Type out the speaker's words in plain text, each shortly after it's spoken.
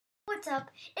what's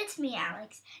up? It's me,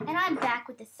 Alex, and I'm back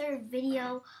with the third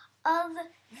video of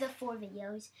the 4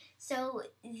 videos. So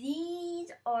these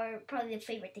are probably the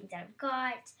favorite things that I've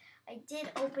got. I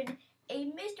did open a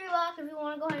mystery box. If you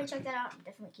want to go ahead and check that out, I'm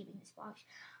definitely keeping this box.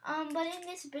 But in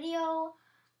this video,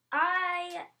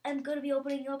 I am going to be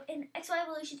opening up an XY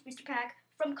Evolutions booster pack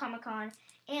from Comic-Con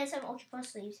and some Ultra Pro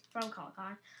sleeves from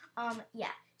Comic-Con.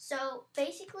 Yeah. So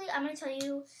basically, I'm going to tell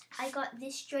you, I got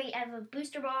this straight out of a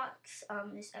booster box.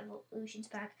 This Evolutions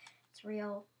pack, it's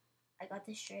real. I got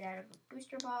this straight out of a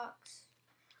booster box.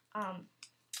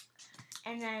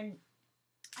 And then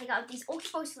I got these Ultra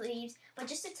Pro sleeves. But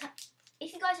just to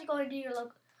if you guys are going to do your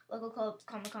local club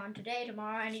Comic-Con today,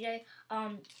 tomorrow, any day,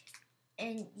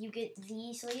 and you get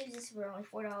these sleeves, this were only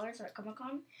 $4 at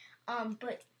Comic-Con.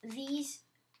 But these,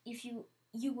 if you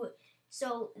would.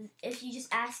 So if you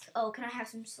just ask, oh, can I have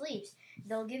some sleeves?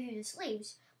 They'll give you the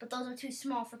sleeves, but those are too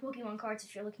small for Pokemon cards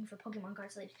if you're looking for Pokemon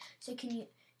card sleeves. So you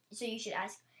should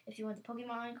ask if you want the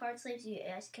Pokemon card sleeves, you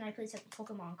ask, can I please have the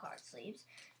Pokemon card sleeves?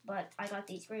 But I got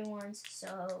these green ones,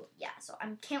 so yeah. So I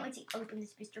can't wait to open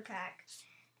this booster pack.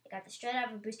 I got this straight out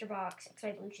of a booster box,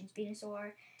 XY Evolutions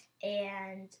Venusaur,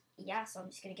 and yeah, so I'm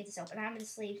just going to get this open. I have the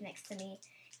sleeves next to me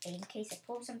in case I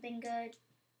pull something good,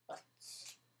 but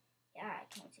yeah, I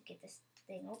can't wait to get this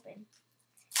thing open.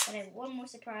 But I have one more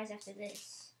surprise after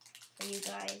this for you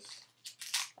guys.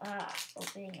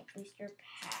 Opening a booster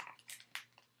pack.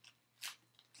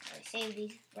 I saved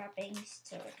these wrappings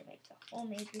to make the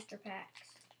homemade booster packs.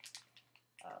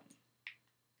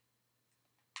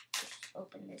 Just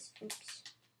open this. Oops.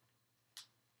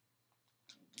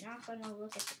 I'm not gonna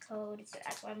look at the code, so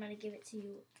that's why I'm gonna give it to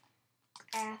you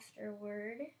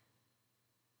afterward.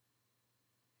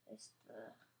 Just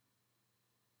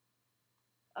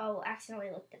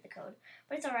accidentally looked at the code.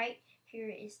 But it's alright. Here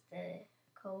is the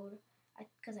code.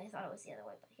 Because I thought it was the other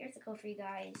way. But here's the code for you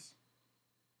guys.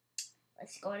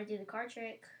 Let's go ahead and do the card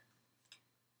trick.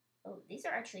 Oh, these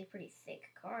are actually pretty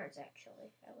thick cards,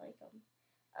 actually. I like them.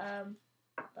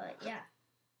 But yeah.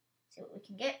 See what we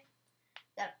can get.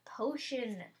 Got a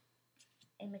Potion.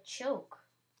 A Machoke.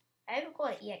 I haven't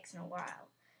got an EX in a while.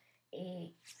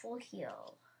 A Full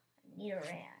Heal. A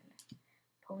Nidoran.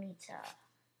 Ponyta.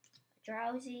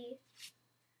 Drowsy,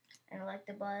 and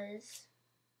Electabuzz,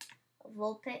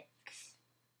 Vulpix,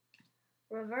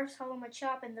 Reverse Hollow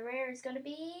Machop, and the rare is going to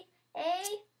be a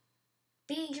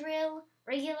Beedrill,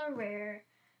 regular rare,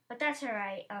 but that's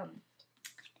alright,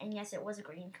 and yes, it was a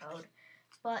green code,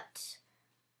 but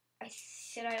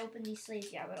should I open these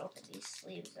sleeves? Yeah, I'm going to open these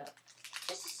sleeves up,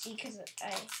 just to see, because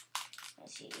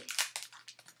let's see,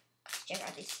 check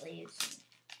out these sleeves,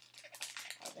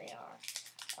 and how they are,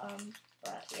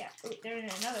 but yeah, ooh, they're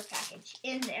in another package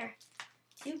in there.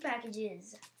 2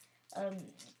 packages.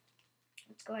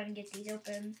 Let's go ahead and get these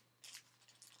open.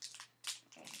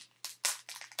 Okay.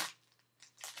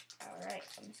 Alright,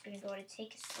 I'm just gonna go ahead and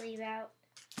take a sleeve out.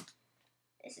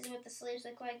 This is what the sleeves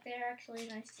look like. They're actually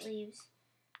nice sleeves.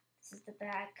 This is the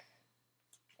back.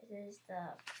 This is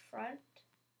the front.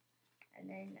 And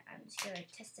then I'm just gonna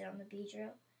test it on the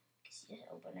Beedrill. Just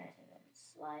open it and then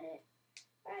slide it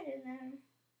right in there.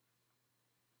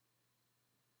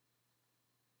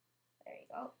 There you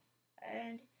go.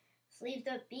 And sleeved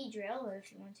up Beedrill, or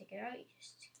if you want to take it out, you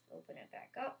just open it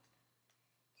back up.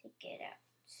 Take it out.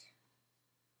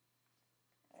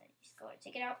 Just go ahead and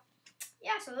take it out.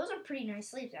 Yeah, so those are pretty nice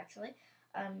sleeves, actually.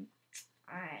 I'm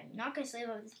not going to sleeve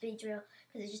up this Beedrill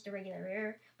because it's just a regular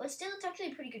rare. But still, it's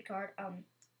actually a pretty good card.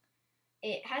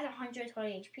 It has 120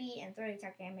 HP and 30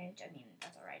 attack damage. I mean,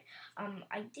 that's alright.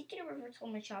 I did get a Reverse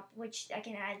Hollow Machop, which I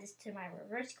can add this to my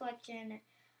reverse collection.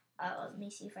 Let me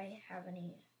see if I have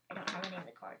any. I don't have any of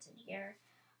the cards in here.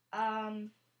 I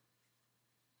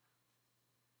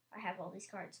have all these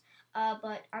cards.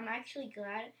 But I'm actually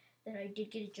glad that I did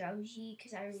get a Drowsy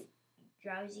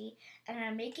and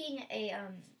I'm making a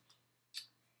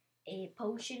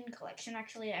potion collection.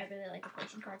 Actually, I really like the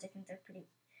potion cards. I think they're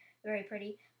very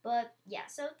pretty. But yeah,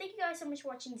 so thank you guys so much for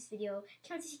watching this video.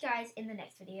 Can't wait to see you guys in the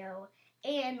next video.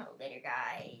 And later,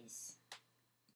 guys.